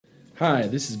Hi,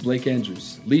 this is Blake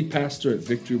Andrews, lead pastor at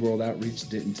Victory World Outreach,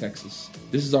 Denton, Texas.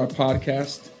 This is our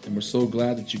podcast, and we're so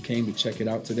glad that you came to check it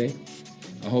out today.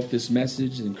 I hope this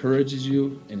message encourages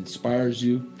you and inspires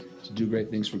you to do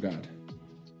great things for God.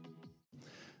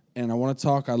 And I want to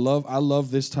talk. I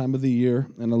love this time of the year,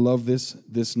 and I love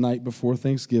this night before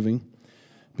Thanksgiving,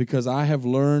 because I have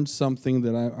learned something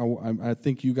that I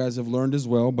think you guys have learned as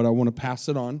well, but I want to pass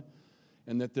it on,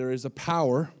 and that there is a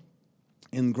power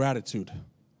in gratitude.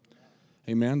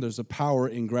 Amen. There's a power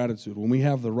in gratitude when we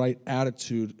have the right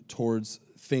attitude towards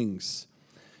things.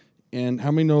 And how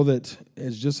many know that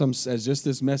as just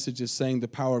this message is saying, the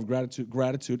power of gratitude?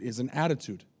 Gratitude is an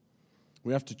attitude.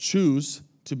 We have to choose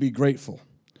to be grateful.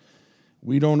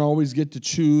 We don't always get to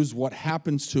choose what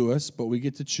happens to us, but we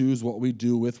get to choose what we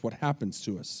do with what happens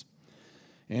to us.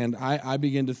 And I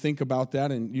begin to think about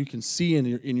that, and you can see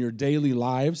in your daily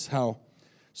lives how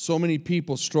so many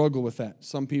people struggle with that.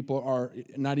 Some people are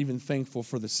not even thankful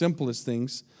for the simplest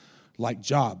things, like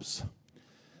jobs.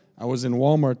 I was in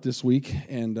Walmart this week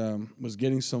and was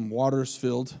getting some waters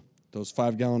filled, those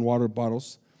 5-gallon water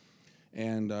bottles,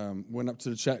 and went up to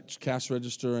the cash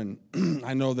register, and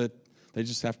I know that they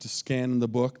just have to scan in the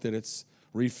book that it's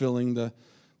refilling the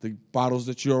bottles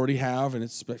that you already have, and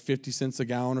it's 50 cents a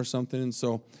gallon or something. And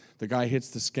so the guy hits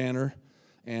the scanner,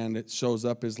 and it shows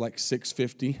up as like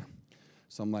 $6.50.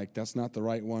 So I'm like, that's not the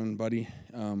right one, buddy.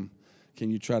 Can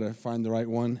you try to find the right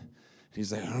one? And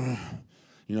he's like,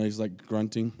 he's like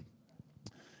grunting.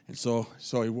 And so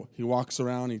he walks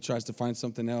around, he tries to find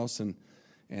something else, and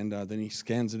then he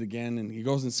scans it again. And he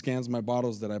goes and scans my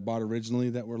bottles that I bought originally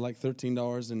that were like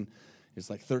 $13, and it's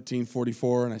like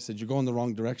 $13.44. And I said, you're going the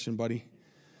wrong direction, buddy.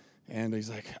 And he's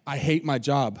like, I hate my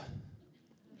job.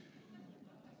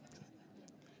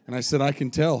 And I said, I can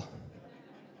tell.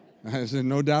 I said,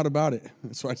 no doubt about it.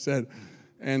 That's what I said.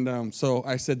 And so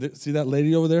I said, see that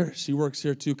lady over there? She works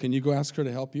here too. Can you go ask her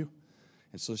to help you?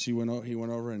 And so he went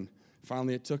over, and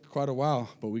finally it took quite a while,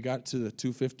 but we got to the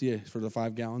 $2.50 for the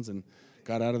 5 gallons and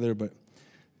got out of there. But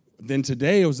then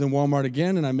today I was in Walmart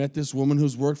again, and I met this woman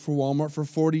who's worked for Walmart for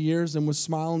 40 years and was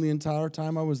smiling the entire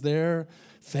time I was there,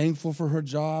 thankful for her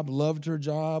job, loved her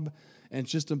job. And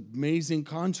it's just an amazing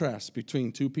contrast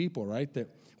between two people, right? That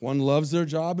one loves their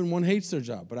job and one hates their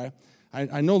job. But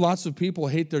I know lots of people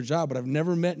hate their job, but I've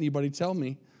never met anybody tell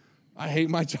me, I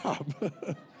hate my job,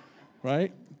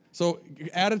 right? So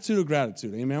attitude of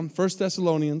gratitude, amen? 1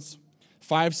 Thessalonians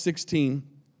 5:16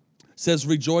 says,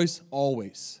 rejoice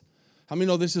always. How many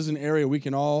know this is an area we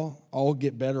can all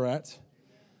get better at?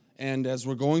 And as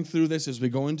we're going through this, as we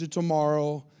go into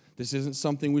tomorrow, this isn't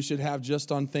something we should have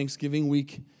just on Thanksgiving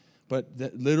week. But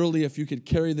that literally, if you could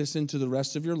carry this into the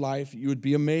rest of your life, you would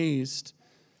be amazed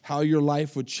how your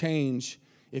life would change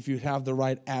if you have the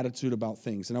right attitude about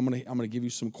things. And I'm gonna give you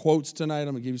some quotes tonight. I'm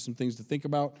gonna give you some things to think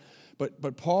about.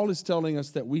 But Paul is telling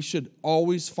us that we should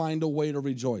always find a way to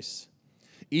rejoice.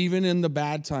 Even in the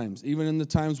bad times, even in the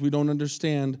times we don't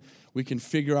understand, we can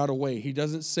figure out a way. He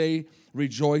doesn't say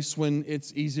rejoice when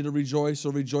it's easy to rejoice,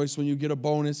 or rejoice when you get a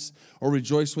bonus, or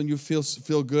rejoice when you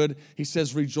feel good. He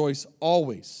says rejoice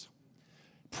always.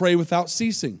 Pray without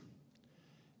ceasing.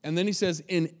 And then he says,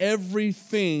 in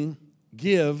everything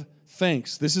give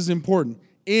thanks. This is important.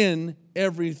 In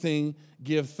everything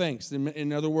give thanks.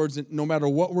 In other words, no matter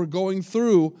what we're going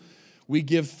through, we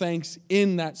give thanks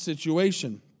in that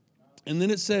situation. And then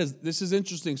it says, this is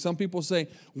interesting. Some people say,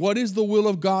 what is the will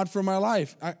of God for my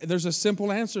life? There's a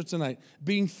simple answer tonight.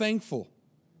 Being thankful.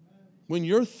 When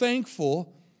you're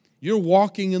thankful, you're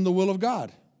walking in the will of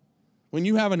God. When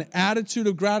you have an attitude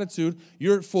of gratitude,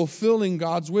 you're fulfilling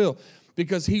God's will,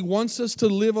 because He wants us to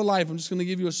live a life. I'm just going to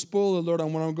give you a spoiler alert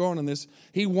on where I'm going on this.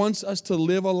 He wants us to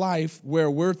live a life where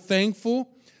we're thankful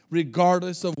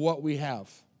regardless of what we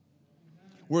have.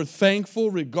 We're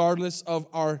thankful regardless of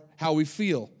how we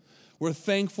feel. We're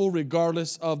thankful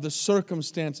regardless of the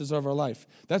circumstances of our life.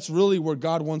 That's really where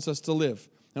God wants us to live.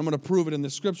 I'm going to prove it in the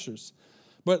scriptures.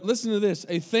 But listen to this.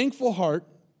 A thankful heart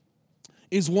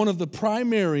is one of the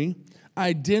primary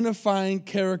identifying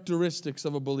characteristics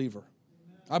of a believer.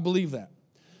 I believe that.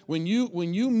 When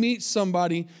you meet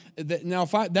somebody,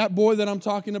 that boy that I'm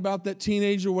talking about, that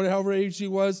teenager, whatever age he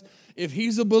was, if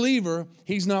he's a believer,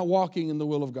 he's not walking in the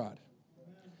will of God.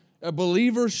 A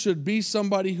believer should be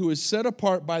somebody who is set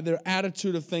apart by their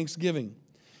attitude of thanksgiving.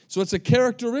 So it's a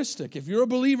characteristic. If you're a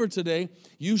believer today,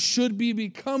 you should be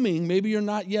becoming, maybe you're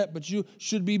not yet, but you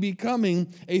should be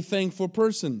becoming a thankful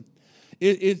person.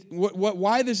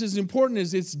 Why this is important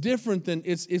is it's different than,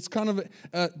 it's kind of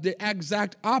the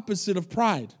exact opposite of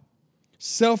pride,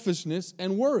 selfishness,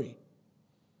 and worry.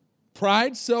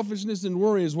 Pride, selfishness, and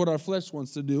worry is what our flesh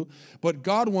wants to do, but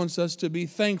God wants us to be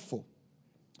thankful.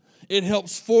 It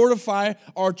helps fortify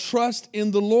our trust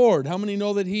in the Lord. How many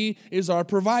know that He is our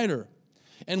provider?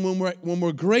 And when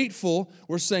we're grateful,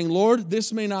 we're saying, Lord,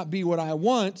 this may not be what I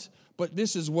want, but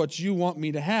this is what you want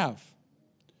me to have.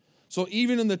 So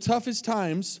even in the toughest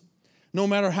times, no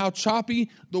matter how choppy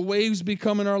the waves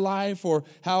become in our life or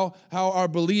how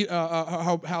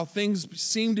things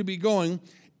seem to be going,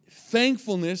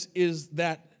 thankfulness is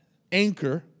that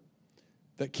anchor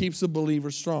that keeps a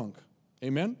believer strong.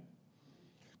 Amen?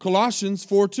 Colossians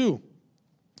 4:2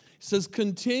 says,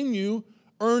 continue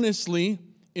earnestly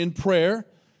in prayer,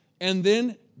 and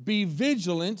then be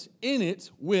vigilant in it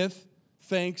with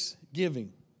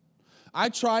thanksgiving. I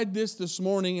tried this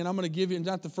morning, and I'm going to give you,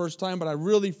 not the first time, but I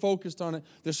really focused on it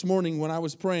this morning when I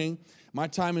was praying, my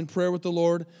time in prayer with the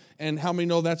Lord, and how many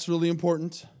know that's really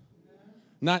important?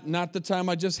 Not the time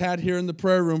I just had here in the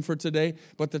prayer room for today,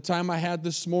 but the time I had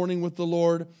this morning with the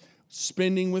Lord,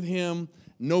 spending with Him,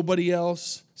 nobody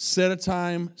else, set a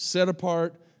time, set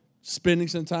apart, spending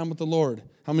some time with the Lord.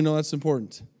 How many know that's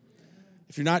important?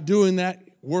 If you're not doing that,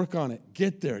 work on it.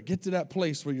 Get there. Get to that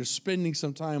place where you're spending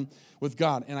some time with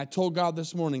God. And I told God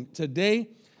this morning, today,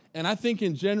 and I think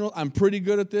in general, I'm pretty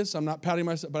good at this. I'm not patting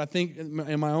myself, but I think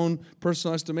in my own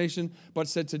personal estimation, but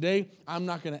said today, I'm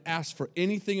not going to ask for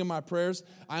anything in my prayers.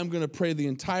 I'm going to pray the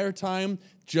entire time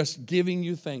just giving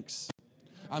you thanks.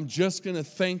 I'm just going to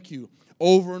thank you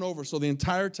over and over. So the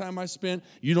entire time I spent,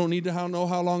 you don't need to know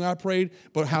how long I prayed,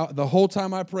 but the whole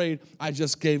time I prayed, I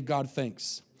just gave God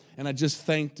thanks. And I just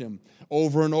thanked Him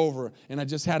over and over. And I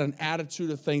just had an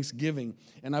attitude of thanksgiving.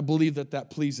 And I believe that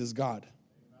pleases God.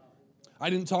 I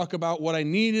didn't talk about what I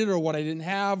needed or what I didn't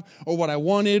have or what I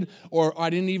wanted, or I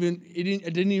didn't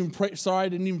even pray. Sorry, I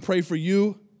didn't even pray for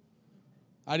you.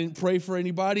 I didn't pray for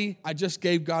anybody. I just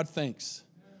gave God thanks.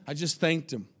 I just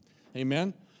thanked Him.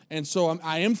 Amen. And so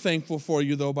I am thankful for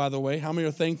you, though, by the way. How many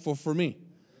are thankful for me?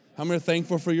 How many are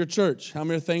thankful for your church? How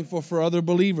many are thankful for other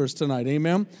believers tonight?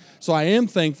 Amen? So I am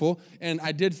thankful, and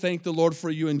I did thank the Lord for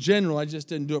you in general. I just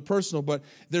didn't do it personal, but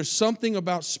there's something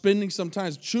about spending some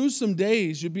time. Choose some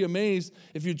days. You'd be amazed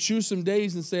if you choose some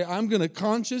days and say, I'm going to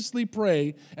consciously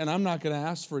pray, and I'm not going to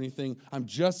ask for anything. I'm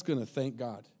just going to thank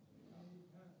God.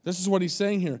 This is what he's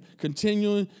saying here.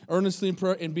 Continuing earnestly in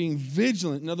prayer and being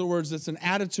vigilant. In other words, it's an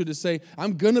attitude to say,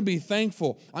 I'm going to be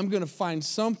thankful. I'm going to find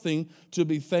something to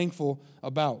be thankful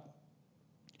about.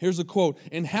 Here's a quote.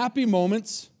 In happy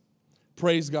moments,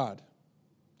 praise God.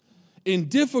 In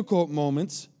difficult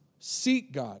moments,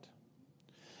 seek God.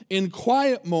 In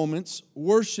quiet moments,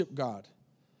 worship God.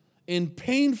 In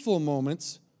painful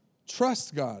moments,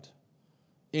 trust God.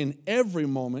 In every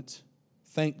moment,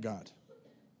 thank God.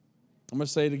 I'm going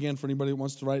to say it again for anybody who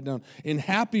wants to write it down. In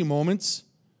happy moments,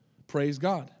 praise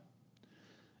God.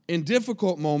 In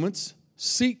difficult moments,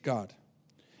 seek God.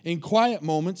 In quiet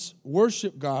moments,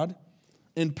 worship God.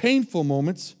 In painful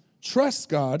moments, trust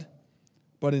God.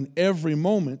 But in every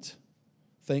moment,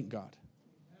 thank God.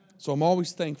 So I'm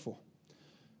always thankful.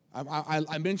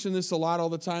 I mention this a lot all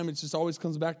the time. It just always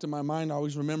comes back to my mind. I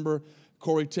always remember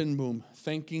Corrie ten Boom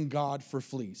thanking God for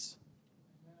fleas.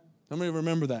 How many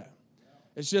remember that?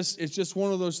 It's just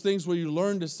one of those things where you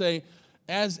learn to say,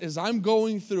 as I'm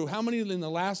going through, how many in the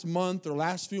last month or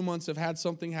last few months have had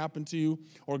something happen to you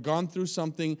or gone through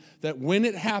something that when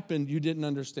it happened, you didn't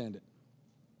understand it?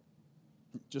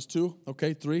 Just 2?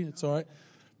 Okay, 3, it's all right.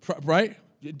 Right?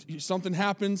 Something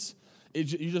happens,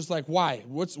 you're just like, why?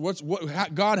 What?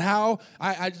 God, how?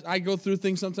 I go through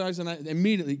things sometimes and I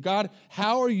immediately, God,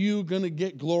 how are you going to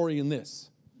get glory in this?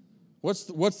 What's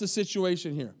the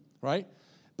situation here, right?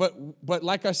 But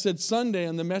like I said Sunday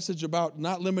on the message about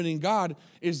not limiting God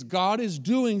is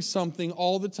doing something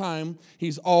all the time.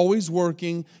 He's always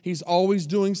working. He's always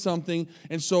doing something.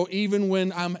 And so even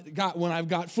when I've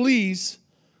got fleas,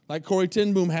 like Corrie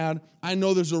ten Boom had, I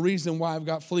know there's a reason why I've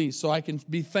got fleas, so I can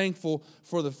be thankful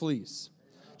for the fleas.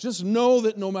 Just know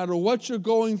that no matter what you're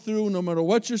going through, no matter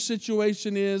what your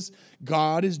situation is,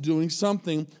 God is doing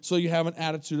something, so you have an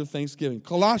attitude of thanksgiving.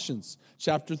 Colossians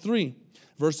chapter 3,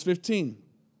 verse 15.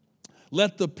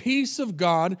 Let the peace of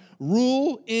God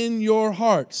rule in your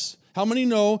hearts. How many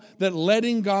know that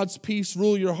letting God's peace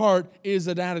rule your heart is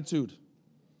an attitude,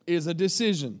 is a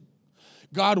decision?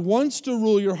 God wants to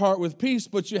rule your heart with peace,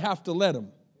 but you have to let Him.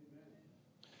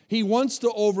 He wants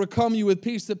to overcome you with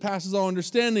peace that passes all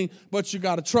understanding, but you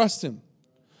got to trust Him.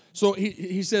 So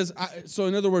he says, so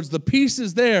in other words, the peace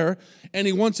is there, and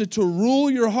He wants it to rule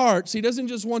your hearts. He doesn't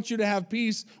just want you to have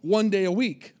peace one day a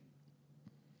week.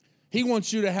 He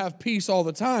wants you to have peace all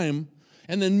the time,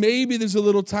 And then maybe there's a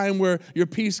little time where your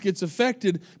peace gets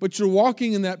affected, but you're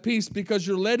walking in that peace because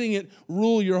you're letting it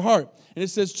rule your heart. And it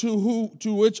says, to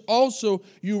which also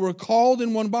you were called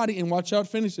in one body. And watch how it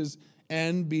finishes.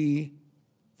 And be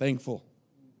thankful.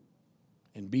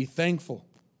 And be thankful.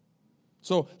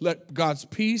 So let God's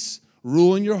peace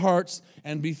rule in your hearts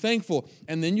and be thankful.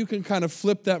 And then you can kind of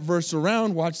flip that verse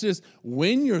around. Watch this.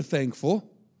 When you're thankful,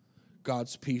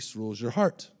 God's peace rules your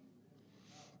heart.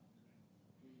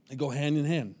 They go hand in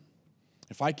hand.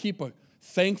 If I keep a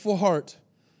thankful heart,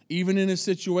 even in a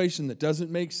situation that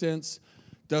doesn't make sense,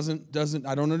 I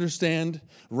don't understand.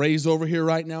 Ray's over here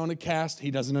right now in a cast. He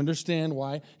doesn't understand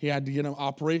why he had to get an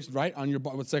operation right on your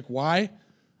body. It's like, why?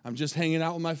 I'm just hanging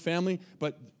out with my family.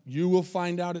 But you will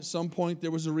find out at some point there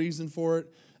was a reason for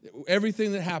it.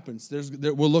 Everything that happens,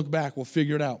 we'll look back, we'll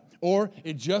figure it out. Or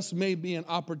it just may be an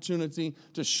opportunity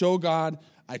to show God,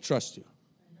 I trust you.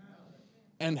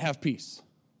 And have peace.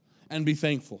 And be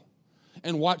thankful.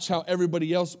 And watch how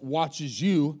everybody else watches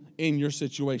you in your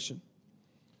situation.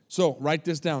 So, write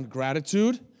this down.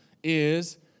 Gratitude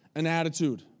is an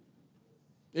attitude.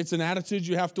 It's an attitude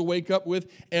you have to wake up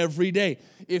with every day.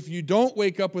 If you don't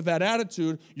wake up with that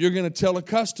attitude, you're going to tell a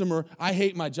customer, I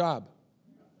hate my job.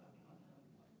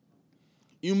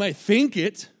 You might think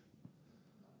it.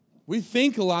 We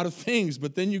think a lot of things,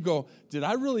 but then you go, did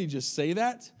I really just say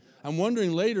that? I'm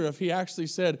wondering later if he actually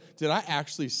said, did I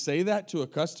actually say that to a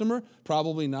customer?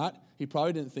 Probably not. He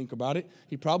probably didn't think about it.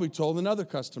 He probably told another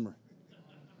customer.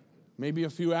 Maybe a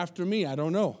few after me, I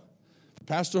don't know.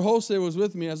 Pastor Jose was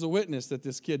with me as a witness that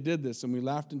this kid did this, and we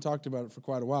laughed and talked about it for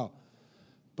quite a while.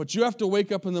 But you have to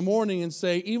wake up in the morning and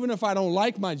say, even if I don't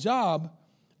like my job,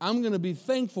 I'm going to be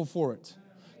thankful for it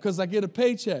because I get a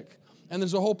paycheck. And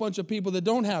there's a whole bunch of people that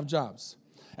don't have jobs.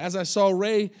 As I saw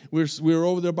Ray, we were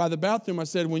over there by the bathroom. I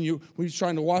said, when he's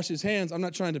trying to wash his hands, I'm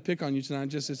not trying to pick on you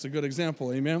tonight, it's a good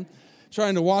example, amen?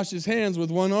 Trying to wash his hands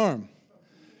with one arm.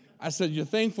 I said, you're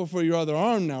thankful for your other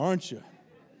arm now, aren't you?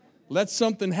 Let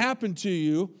something happen to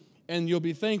you, and you'll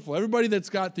be thankful. Everybody that's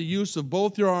got the use of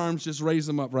both your arms, just raise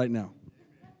them up right now.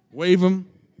 Wave them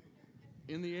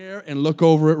in the air and look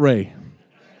over at Ray.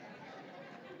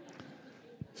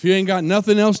 If you ain't got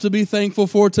nothing else to be thankful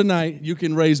for tonight, you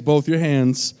can raise both your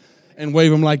hands and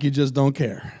wave them like you just don't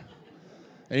care.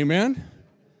 Amen?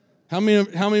 How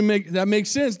many that makes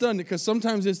sense, doesn't it? Because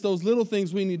sometimes it's those little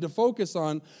things we need to focus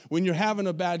on. When you're having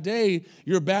a bad day,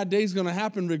 your bad day is going to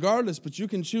happen regardless, but you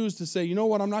can choose to say, you know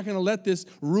what, I'm not going to let this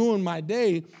ruin my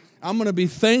day. I'm going to be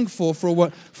thankful for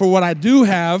what I do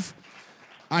have.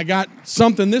 I got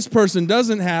something this person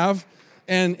doesn't have.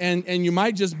 And you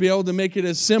might just be able to make it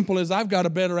as simple as I've got a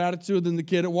better attitude than the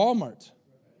kid at Walmart.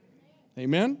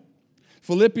 Amen?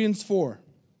 Philippians 4,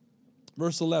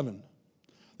 verse 11.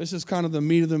 This is kind of the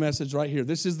meat of the message right here.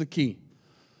 This is the key.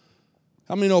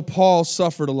 How many know Paul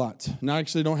suffered a lot? Now, I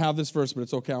actually don't have this verse, but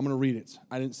it's okay. I'm going to read it.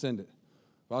 I didn't send it.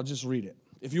 But I'll just read it.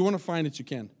 If you want to find it, you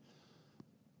can.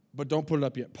 But don't put it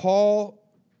up yet. Paul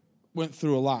went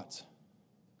through a lot.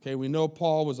 Okay, we know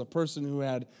Paul was a person who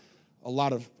had a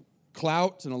lot of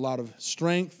clout and a lot of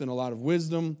strength and a lot of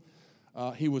wisdom.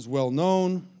 He was well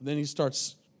known. Then he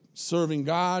starts serving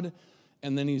God,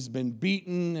 and then he's been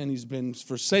beaten and he's been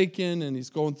forsaken and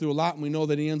he's going through a lot. And we know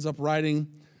that he ends up writing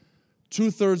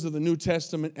 2/3 of the New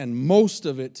Testament, and most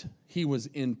of it he was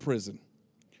in prison.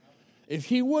 If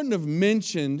he wouldn't have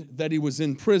mentioned that he was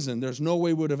in prison, there's no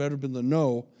way we would have ever been to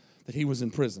know that he was in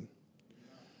prison.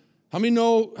 How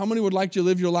many would like to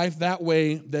live your life that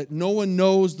way, that no one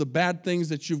knows the bad things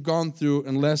that you've gone through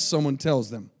unless someone tells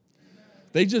them?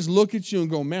 They just look at you and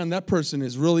go, man, that person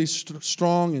is really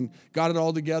strong and got it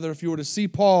all together. If you were to see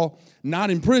Paul not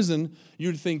in prison,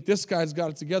 you'd think this guy's got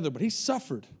it together, but he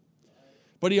suffered.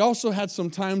 But he also had some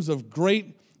times of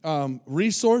great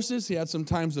resources. He had some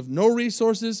times of no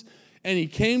resources. And he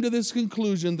came to this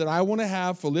conclusion that I want to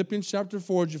have. Philippians chapter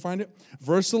 4, did you find it?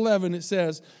 Verse 11, it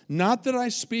says, not that I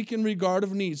speak in regard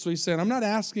of need. So he said, I'm not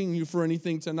asking you for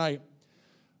anything tonight,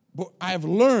 but I have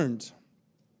learned,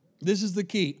 this is the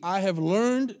key, I have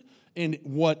learned in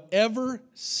whatever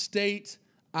state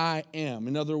I am.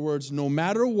 In other words, no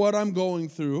matter what I'm going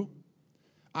through,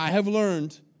 I have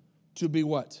learned to be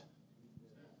what?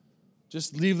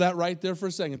 Just leave that right there for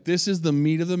a second. This is the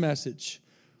meat of the message.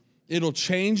 It'll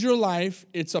change your life.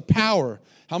 It's a power.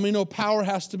 How many know power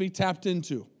has to be tapped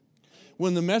into?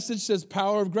 When the message says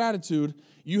power of gratitude,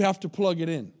 you have to plug it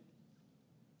in.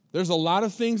 There's a lot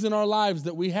of things in our lives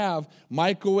that we have,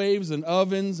 microwaves and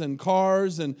ovens and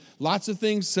cars and lots of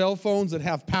things, cell phones that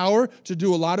have power to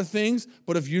do a lot of things,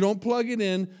 but if you don't plug it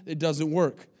in, it doesn't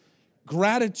work.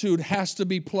 Gratitude has to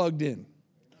be plugged in.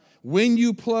 When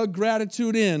you plug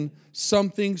gratitude in,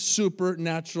 something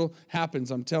supernatural happens,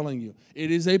 I'm telling you.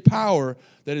 It is a power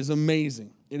that is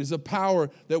amazing. It is a power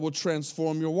that will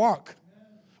transform your walk.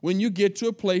 When you get to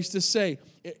a place to say,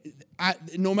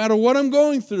 no matter what I'm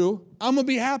going through, I'm going to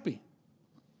be happy.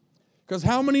 Because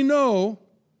how many know,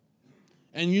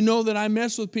 and you know that I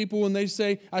mess with people when I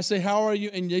say, how are you?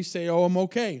 And they say, oh, I'm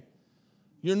okay.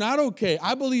 You're not okay.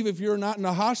 I believe if you're not in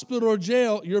a hospital or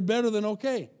jail, you're better than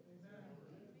okay.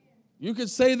 You could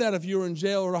say that if you were in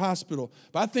jail or a hospital.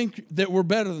 But I think that we're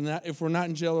better than that if we're not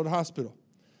in jail or a hospital.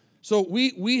 So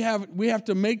we have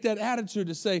to make that attitude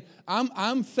to say,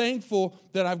 I'm thankful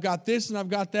that I've got this and I've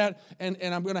got that, and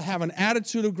I'm going to have an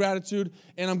attitude of gratitude,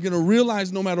 and I'm going to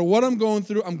realize no matter what I'm going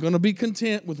through, I'm going to be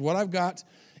content with what I've got,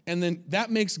 and then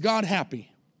that makes God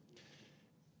happy.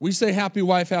 We say happy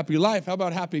wife, happy life. How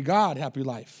about happy God, happy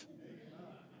life?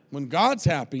 When God's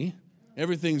happy,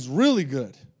 everything's really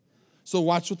good. So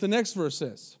watch what the next verse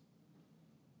says.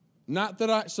 Next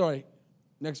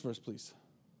verse, please.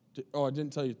 Oh, I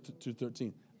didn't tell you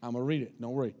 2:13. I'm going to read it.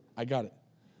 Don't worry. I got it.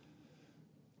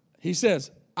 He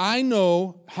says, I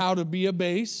know how to be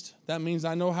abased. That means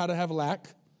I know how to have lack.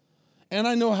 And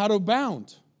I know how to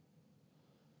abound.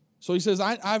 So he says,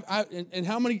 and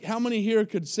how many here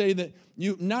could say that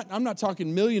I'm not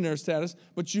talking millionaire status,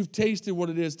 but you've tasted what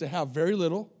it is to have very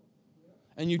little,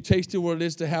 and you tasted what it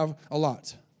is to have a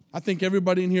lot. I think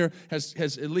everybody in here has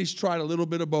at least tried a little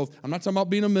bit of both. I'm not talking about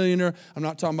being a millionaire. I'm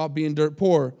not talking about being dirt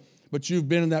poor. But you've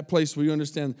been in that place where you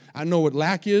understand, I know what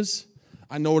lack is.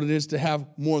 I know what it is to have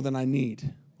more than I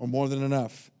need or more than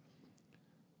enough.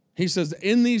 He says,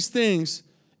 in these things,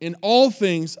 in all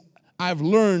things, I've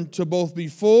learned to both be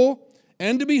full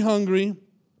and to be hungry,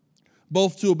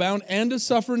 both to abound and to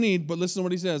suffer need. But listen to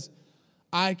what he says.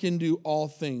 I can do all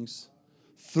things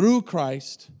through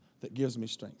Christ that gives me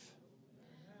strength.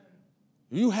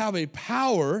 You have a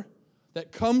power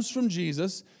that comes from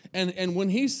Jesus. And when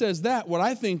he says that, what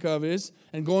I think of is,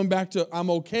 and going back to I'm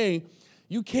okay,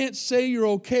 you can't say you're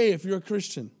okay if you're a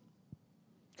Christian.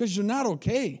 Because you're not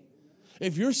okay.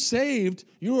 If you're saved,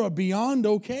 you are beyond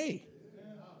okay.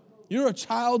 You're a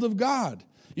child of God.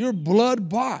 You're blood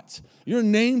bought. Your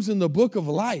name's in the book of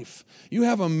life. You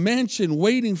have a mansion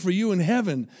waiting for you in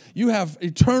heaven. You have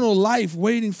eternal life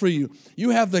waiting for you. You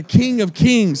have the King of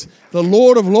Kings, the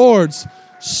Lord of Lords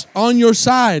on your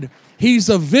side. He's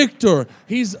a victor.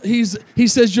 He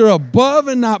says you're above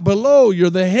and not below. You're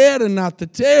the head and not the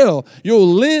tail.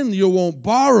 You'll lend, you won't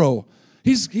borrow.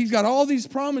 He's got all these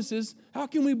promises. How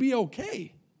can we be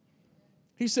okay?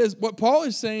 He says, what Paul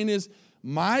is saying is,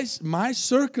 my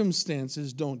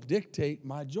circumstances don't dictate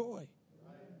my joy.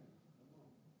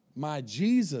 My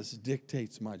Jesus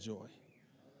dictates my joy.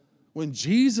 When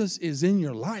Jesus is in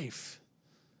your life,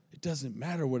 it doesn't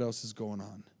matter what else is going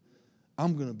on.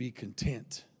 I'm going to be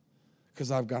content because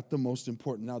I've got the most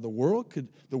important. Now, the world could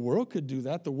do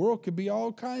that. The world could be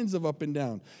all kinds of up and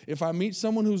down. If I meet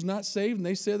someone who's not saved and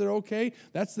they say they're okay,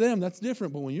 that's them. That's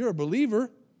different. But when you're a believer,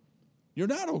 you're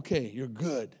not okay. You're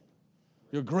good.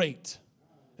 You're great.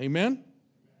 Amen?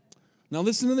 Now,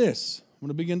 listen to this. I'm going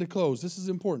to begin to close. This is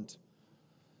important.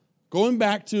 Going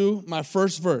back to my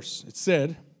first verse, it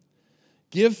said,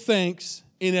 give thanks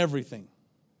in everything.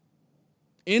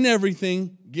 In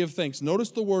everything, give thanks.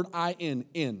 Notice the word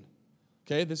in.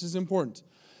 Okay, this is important.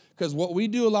 Because what we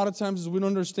do a lot of times is we don't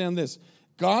understand this.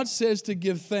 God says to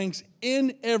give thanks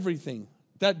in everything.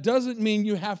 That doesn't mean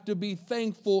you have to be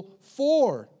thankful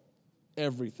for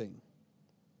everything.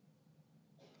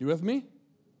 You with me?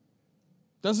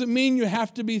 Doesn't mean you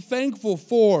have to be thankful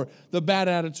for the bad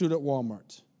attitude at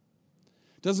Walmart.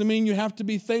 Doesn't mean you have to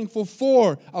be thankful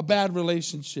for a bad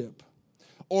relationship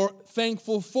or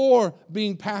thankful for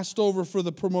being passed over for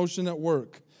the promotion at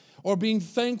work or being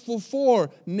thankful for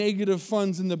negative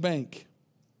funds in the bank.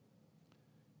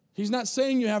 He's not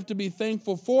saying you have to be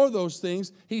thankful for those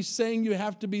things. He's saying you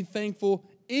have to be thankful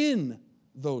in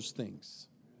those things.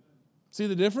 See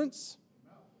the difference?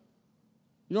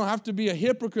 You don't have to be a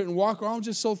hypocrite and walk around. I'm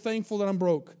just so thankful that I'm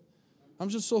broke. I'm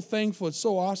just so thankful. It's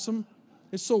so awesome.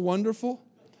 It's so wonderful.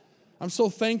 I'm so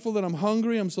thankful that I'm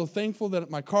hungry. I'm so thankful that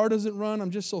my car doesn't run.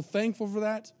 I'm just so thankful for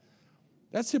that.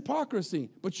 That's hypocrisy.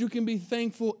 But you can be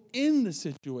thankful in the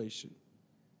situation.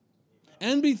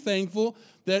 And be thankful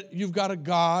that you've got a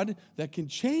God that can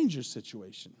change your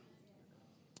situation.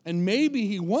 And maybe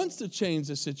he wants to change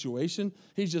the situation.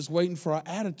 He's just waiting for our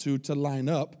attitude to line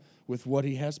up with what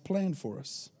he has planned for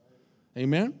us.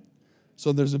 Amen?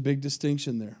 So there's a big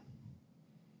distinction there.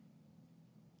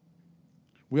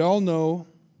 We all know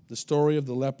the story of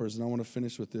the lepers, and I want to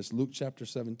finish with this. Luke chapter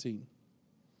 17.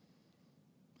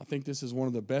 I think this is one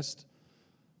of the best.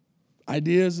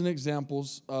 Ideas and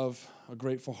examples of a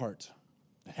grateful heart.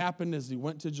 It happened as he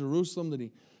went to Jerusalem, that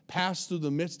he passed through the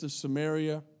midst of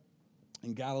Samaria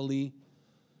and Galilee.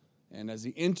 And as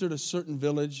he entered a certain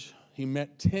village, he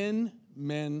met 10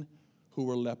 men who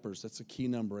were lepers. That's a key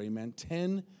number, amen.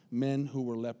 10 men who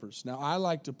were lepers. Now, I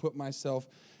like to put myself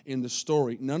in the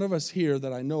story. None of us here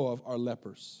that I know of are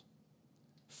lepers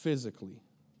physically,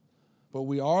 but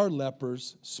we are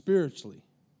lepers spiritually.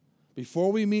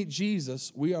 Before we meet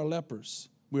Jesus, we are lepers.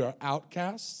 We are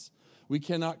outcasts. We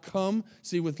cannot come.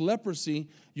 See, with leprosy,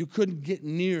 you couldn't get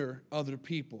near other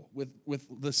people. With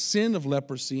the sin of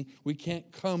leprosy, we can't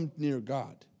come near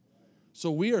God.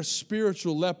 So we are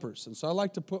spiritual lepers. And so I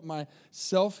like to put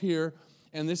myself here,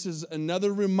 and this is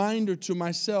another reminder to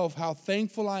myself how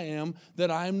thankful I am that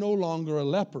I am no longer a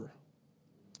leper.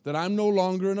 That I'm no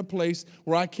longer in a place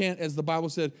where I can't, as the Bible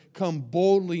said, come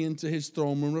boldly into his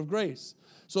throne room of grace.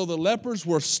 So the lepers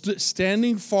were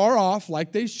standing far off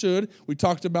like they should. We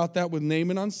talked about that with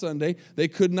Naaman on Sunday. They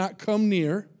could not come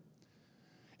near.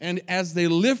 And as they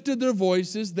lifted their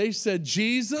voices, they said,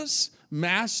 Jesus,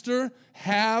 Master,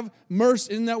 have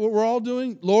mercy. Isn't that what we're all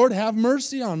doing? Lord, have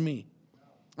mercy on me.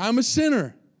 I'm a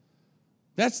sinner.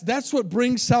 That's what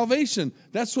brings salvation.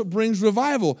 That's what brings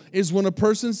revival, is when a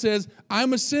person says,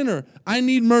 I'm a sinner. I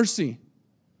need mercy.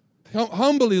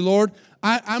 Humbly, Lord,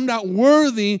 I'm not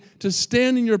worthy to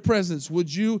stand in your presence.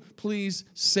 Would you please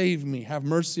save me? Have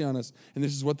mercy on us. And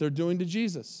this is what they're doing to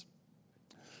Jesus.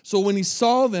 So when he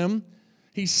saw them,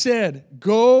 he said,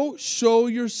 go show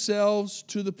yourselves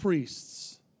to the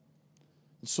priests.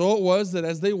 And so it was that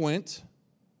as they went,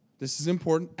 this is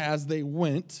important, as they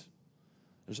went,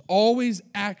 there's always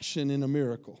action in a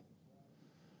miracle.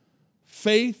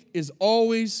 Faith is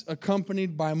always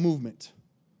accompanied by movement.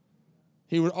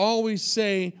 He would always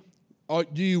say,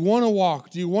 do you want to walk?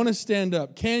 Do you want to stand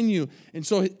up? Can you? And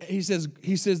so he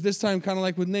says this time, kind of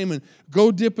like with Naaman,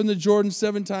 go dip in the Jordan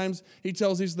 7 times. He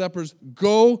tells these lepers,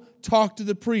 go talk to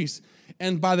the priest.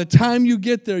 And by the time you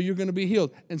get there, you're going to be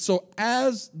healed. And so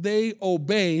as they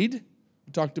obeyed,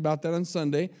 we talked about that on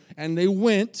Sunday, and they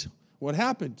went, what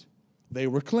happened? They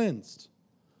were cleansed.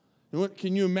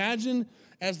 Can you imagine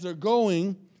as they're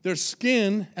going, their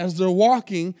skin, as they're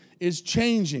walking, is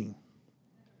changing?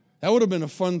 That would have been a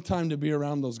fun time to be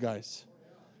around those guys.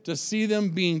 To see them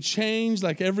being changed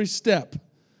like every step.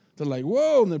 They're like,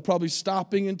 whoa, and they're probably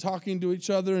stopping and talking to each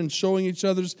other and showing each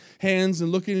other's hands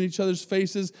and looking at each other's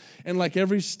faces. And like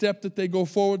every step that they go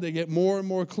forward, they get more and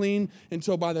more clean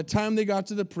until by the time they got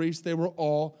to the priest, they were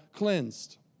all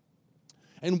cleansed.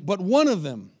 But one of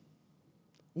them,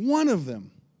 one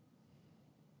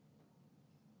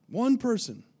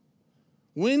person,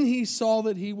 when he saw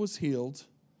that he was healed,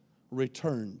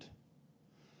 returned,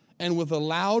 and with a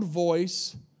loud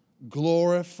voice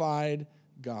glorified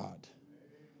God.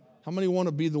 How many want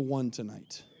to be the one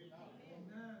tonight?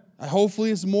 Hopefully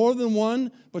it's more than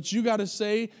one, but you got to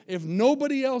say, if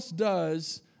nobody else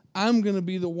does, I'm going to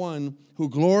be the one who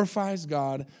glorifies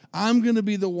God. I'm going to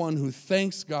be the one who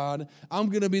thanks God. I'm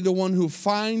going to be the one who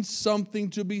finds something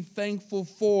to be thankful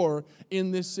for in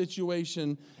this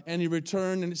situation. And he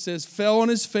returned, and it says, fell on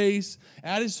his face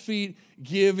at his feet,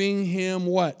 giving him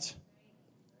what?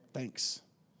 Thanks.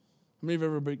 How many of you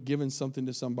have ever given something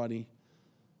to somebody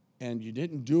and you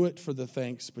didn't do it for the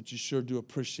thanks, but you sure do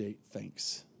appreciate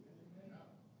thanks?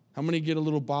 How many get a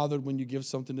little bothered when you give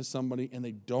something to somebody and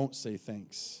they don't say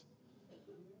thanks?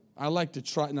 I like to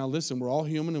try. Now listen, we're all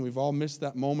human and we've all missed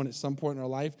that moment at some point in our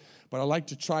life, but I like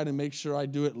to try to make sure I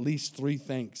do at least 3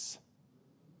 thanks.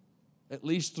 At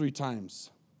least 3 times.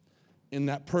 In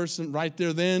that person right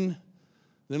there then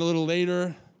a little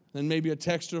later, then maybe a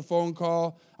text or a phone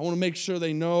call. I want to make sure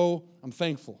they know I'm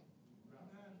thankful.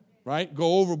 Right?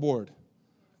 Go overboard.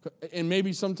 And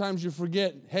maybe sometimes you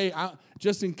forget, hey,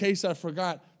 just in case I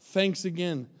forgot, thanks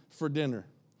again for dinner.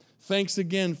 Thanks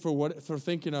again for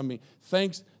thinking of me.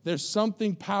 Thanks. There's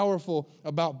something powerful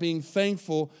about being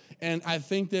thankful, and I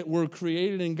think that we're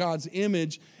created in God's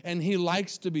image, and he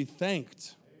likes to be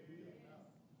thanked.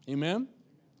 Amen?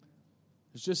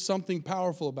 There's just something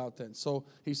powerful about that. So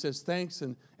he says thanks,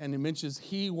 and he mentions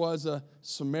he was a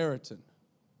Samaritan.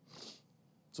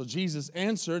 So Jesus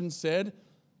answered and said,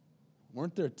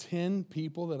 weren't there 10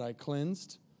 people that I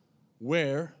cleansed?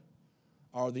 Where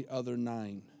are the other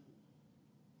 9?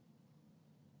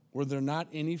 Were there not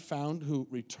any found who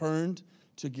returned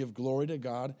to give glory to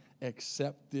God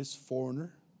except this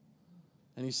foreigner?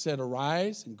 And he said,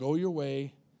 arise and go your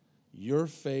way. Your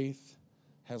faith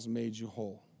has made you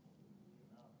whole.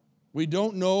 We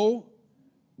don't know.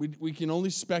 We can only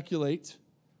speculate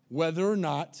whether or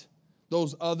not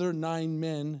those other 9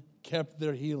 men kept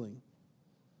their healing.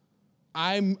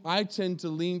 I tend to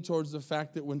lean towards the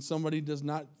fact that when somebody does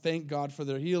not thank God for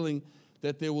their healing,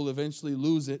 that they will eventually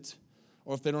lose it.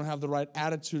 Or if they don't have the right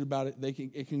attitude about it,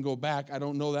 it can go back. I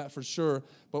don't know that for sure,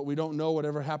 but we don't know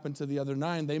whatever happened to the other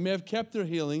 9. They may have kept their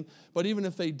healing, but even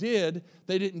if they did,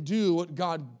 they didn't do what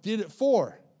God did it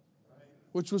for,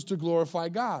 which was to glorify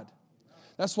God.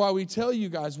 That's why we tell you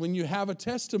guys, when you have a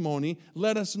testimony,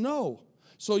 let us know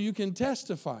so you can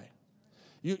testify.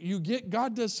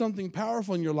 God does something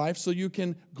powerful in your life so you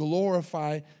can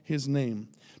glorify His name.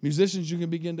 Musicians, you can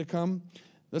begin to come.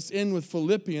 Let's end with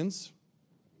Philippians.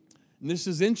 And this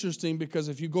is interesting because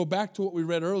if you go back to what we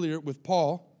read earlier with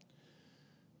Paul,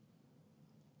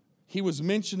 he was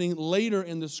mentioning later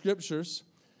in the scriptures,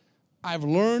 I've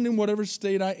learned in whatever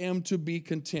state I am to be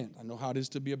content. I know how it is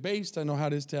to be abased. I know how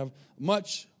it is to have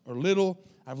much or little.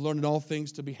 I've learned in all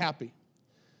things to be happy.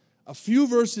 A few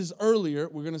verses earlier,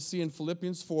 we're going to see in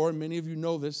Philippians 4, and many of you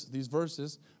know these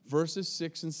verses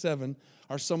 6 and 7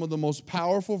 are some of the most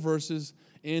powerful verses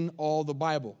in all the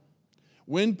Bible.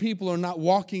 When people are not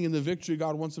walking in the victory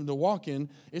God wants them to walk in,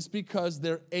 it's because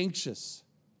they're anxious,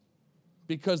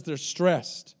 because they're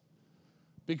stressed,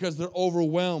 because they're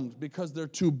overwhelmed, because they're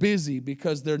too busy,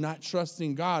 because they're not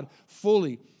trusting God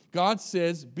fully. God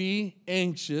says, be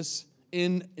anxious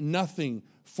in nothing,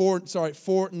 for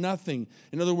nothing.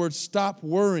 In other words, stop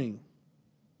worrying.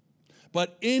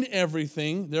 But in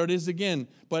everything, there it is again,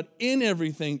 but in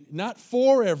everything, not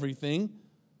for everything,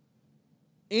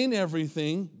 in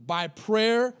everything, by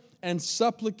prayer and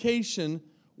supplication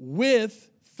with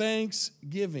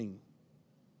thanksgiving.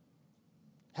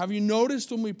 Have you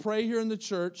noticed when we pray here in the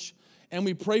church and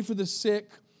we pray for the sick,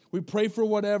 we pray for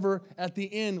whatever, at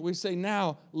the end we say,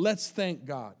 now let's thank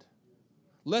God.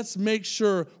 Let's make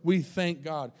sure we thank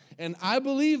God. And I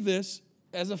believe this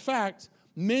as a fact,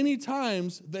 many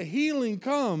times the healing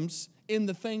comes in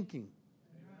the thanking.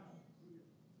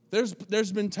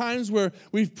 There's been times where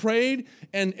we've prayed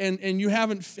and you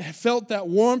haven't felt that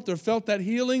warmth or felt that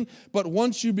healing, but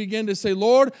once you begin to say,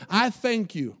 Lord, I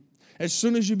thank you. As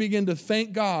soon as you begin to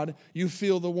thank God, you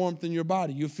feel the warmth in your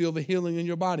body. You feel the healing in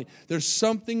your body. There's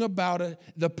something about it,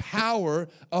 the power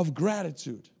of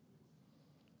gratitude.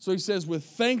 So he says, with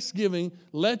thanksgiving,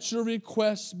 let your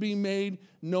requests be made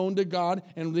known to God.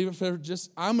 And leave it for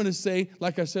I'm going to say,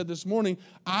 like I said this morning,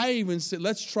 I even said,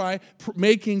 let's try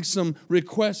making some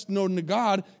requests known to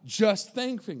God, just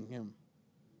thanking Him.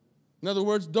 In other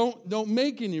words, don't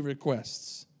make any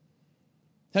requests.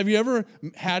 Have you ever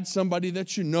had somebody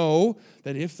that you know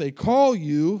that if they call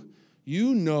you,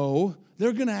 you know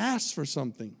they're going to ask for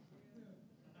something?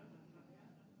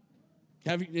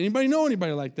 Anybody know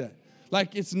anybody like that?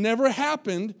 Like it's never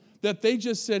happened that they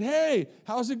just said, hey,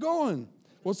 how's it going?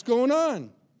 What's going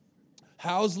on?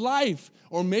 How's life?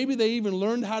 Or maybe they even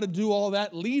learned how to do all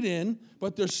that lead in,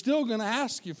 but they're still going to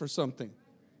ask you for something.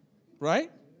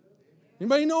 Right?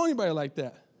 Anybody know anybody like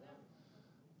that?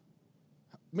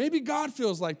 Maybe God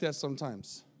feels like that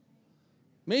sometimes.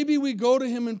 Maybe we go to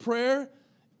Him in prayer,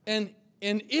 and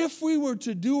if we were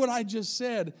to do what I just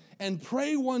said and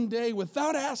pray one day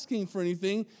without asking for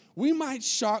anything, we might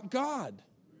shock God.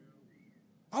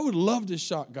 I would love to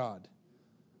shock God.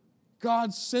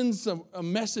 God sends a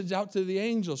message out to the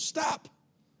angels. Stop.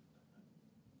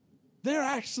 They're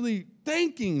actually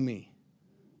thanking me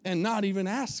and not even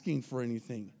asking for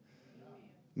anything.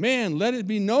 Man, let it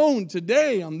be known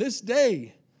today, on this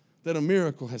day, that a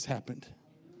miracle has happened.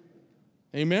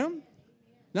 Amen?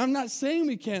 Now, I'm not saying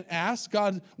we can't ask.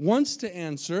 God wants to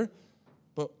answer.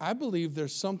 But I believe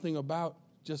there's something about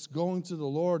just going to the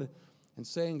Lord and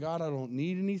saying, God, I don't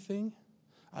need anything.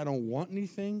 I don't want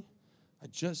anything.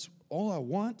 All I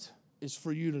want is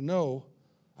for you to know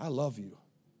I love you.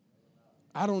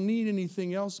 I don't need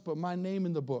anything else but my name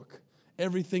in the book.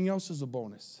 Everything else is a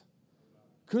bonus.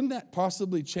 Couldn't that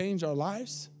possibly change our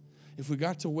lives if we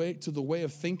got to the way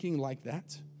of thinking like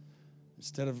that?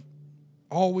 Instead of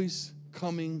always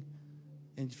coming.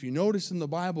 And if you notice in the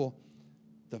Bible,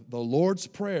 the Lord's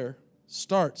Prayer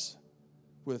starts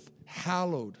with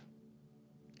hallowed,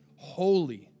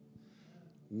 holy,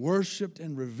 worshipped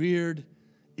and revered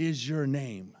is your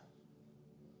name.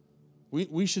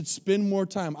 We should spend more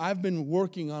time. I've been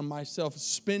working on myself,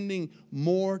 spending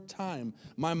more time.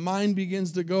 My mind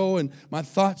begins to go and my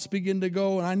thoughts begin to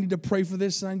go, and I need to pray for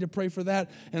this and I need to pray for that.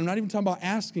 And I'm not even talking about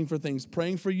asking for things,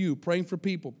 praying for you, praying for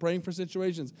people, praying for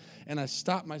situations. And I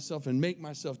stop myself and make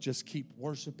myself just keep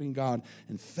worshiping God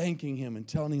and thanking Him and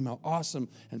telling Him how awesome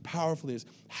and powerful He is.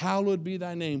 Hallowed be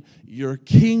thy name. Your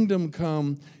kingdom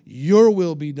come, your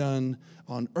will be done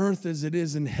on earth as it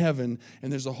is in heaven.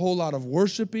 And there's a whole lot of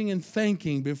worshiping and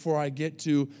thanking before I get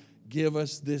to give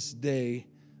us this day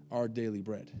our daily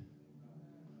bread.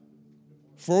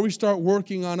 Before we start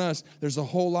working on us, there's a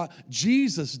whole lot.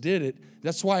 Jesus did it.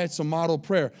 That's why it's a model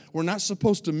prayer. We're not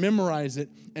supposed to memorize it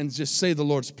and just say the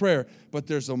Lord's Prayer, but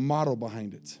there's a model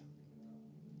behind it.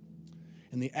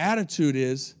 And the attitude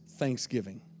is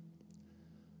thanksgiving.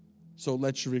 So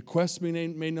let your requests be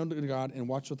made known to God, and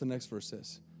watch what the next verse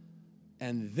says.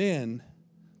 And then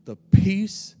the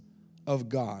peace of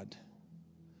God,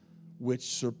 which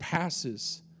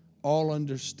surpasses all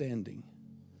understanding,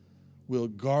 will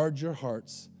guard your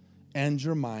hearts and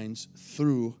your minds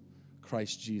through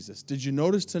Christ Jesus. Did you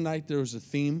notice tonight there was a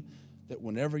theme that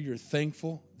whenever you're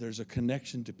thankful, there's a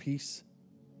connection to peace?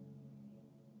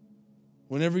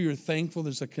 Whenever you're thankful,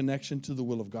 there's a connection to the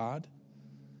will of God.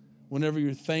 Whenever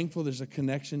you're thankful, there's a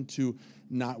connection to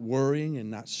not worrying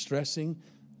and not stressing.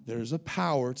 There's a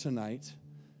power tonight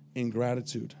in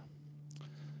gratitude.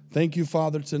 Thank you,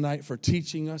 Father, tonight for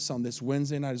teaching us on this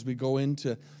Wednesday night as we go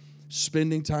into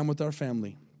spending time with our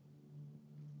family.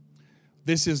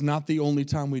 This is not the only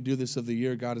time we do this of the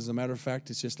year, God. As a matter of fact,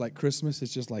 it's just like Christmas.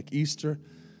 It's just like Easter.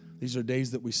 These are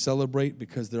days that we celebrate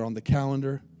because they're on the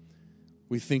calendar.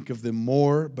 We think of them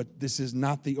more, but this is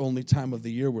not the only time of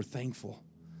the year we're thankful.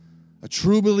 A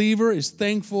true believer is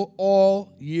thankful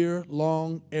all year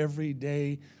long, every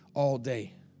day, all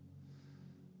day.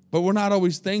 But we're not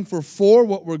always thankful for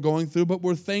what we're going through, but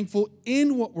we're thankful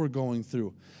in what we're going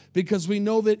through because we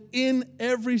know that in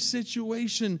every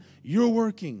situation, you're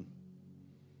working.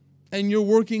 And you're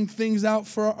working things out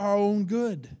for our own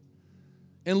good.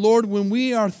 And Lord, when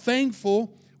we are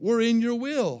thankful, we're in your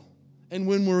will. And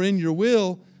when we're in your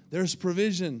will, there's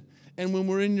provision. And when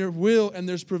we're in your will and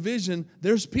there's provision,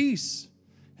 there's peace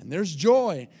and there's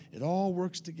joy. It all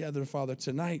works together, Father.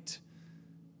 Tonight,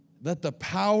 let the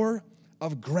power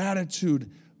of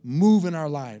gratitude move in our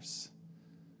lives.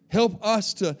 Help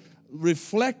us to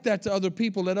reflect that to other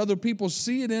people. Let other people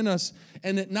see it in us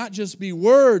and it not just be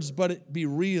words, but it be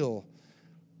real.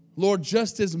 Lord,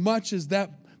 just as much as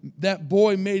that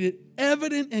boy made it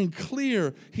evident and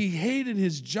clear he hated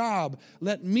his job,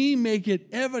 let me make it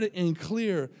evident and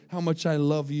clear how much I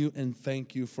love you and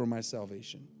thank you for my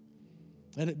salvation.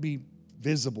 Let it be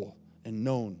visible and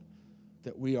known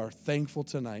that we are thankful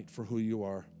tonight for who you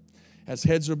are. As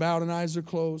heads are bowed and eyes are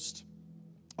closed,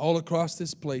 all across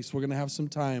this place, we're going to have some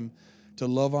time to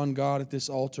love on God at this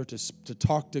altar, to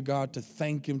talk to God, to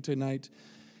thank him tonight.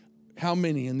 How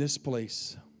many in this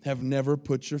place have never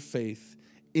put your faith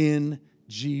in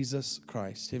Jesus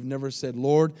Christ? Have never said,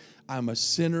 Lord, I'm a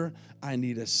sinner. I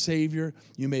need a Savior.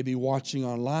 You may be watching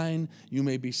online. You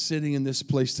may be sitting in this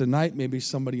place tonight. Maybe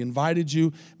somebody invited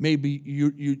you. Maybe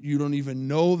you don't even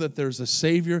know that there's a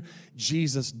Savior.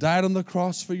 Jesus died on the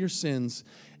cross for your sins.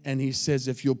 And he says,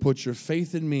 if you'll put your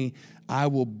faith in me, I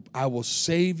will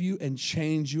save you and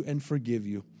change you and forgive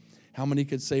you. How many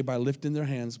could say by lifting their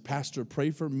hands, Pastor,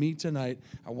 pray for me tonight.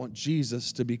 I want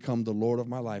Jesus to become the Lord of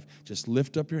my life. Just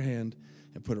lift up your hand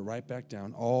and put it right back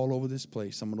down all over this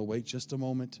place. I'm going to wait just a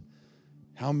moment.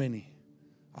 How many?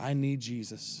 I need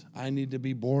Jesus. I need to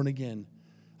be born again.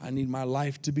 I need my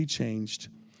life to be changed.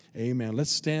 Amen.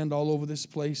 Let's stand all over this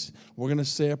place. We're going to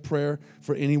say a prayer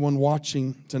for anyone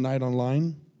watching tonight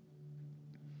online,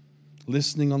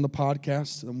 listening on the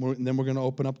podcast, and then we're going to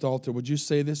open up the altar. Would you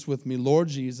say this with me? Lord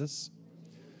Jesus,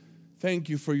 thank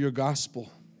you for your gospel.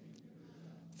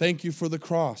 Thank you for the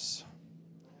cross.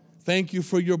 Thank you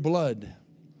for your blood.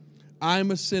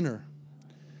 I'm a sinner.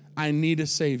 I need a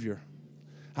Savior.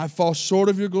 I fall short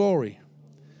of your glory.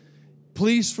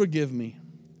 Please forgive me.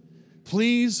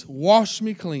 Please wash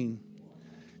me clean.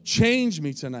 Change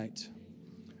me tonight.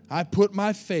 I put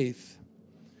my faith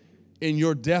in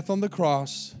your death on the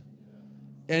cross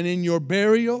and in your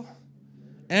burial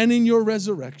and in your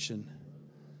resurrection.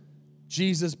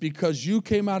 Jesus, because you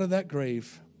came out of that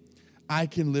grave, I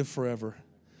can live forever.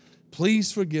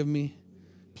 Please forgive me.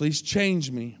 Please change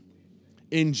me.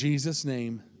 In Jesus'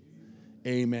 name,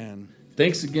 amen.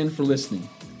 Thanks again for listening.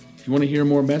 If you want to hear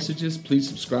more messages, please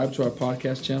subscribe to our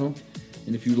podcast channel.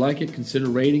 And if you like it, consider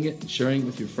rating it and sharing it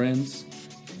with your friends.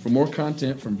 For more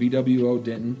content from VWO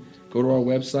Denton, go to our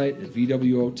website at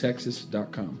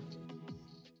vwotexas.com.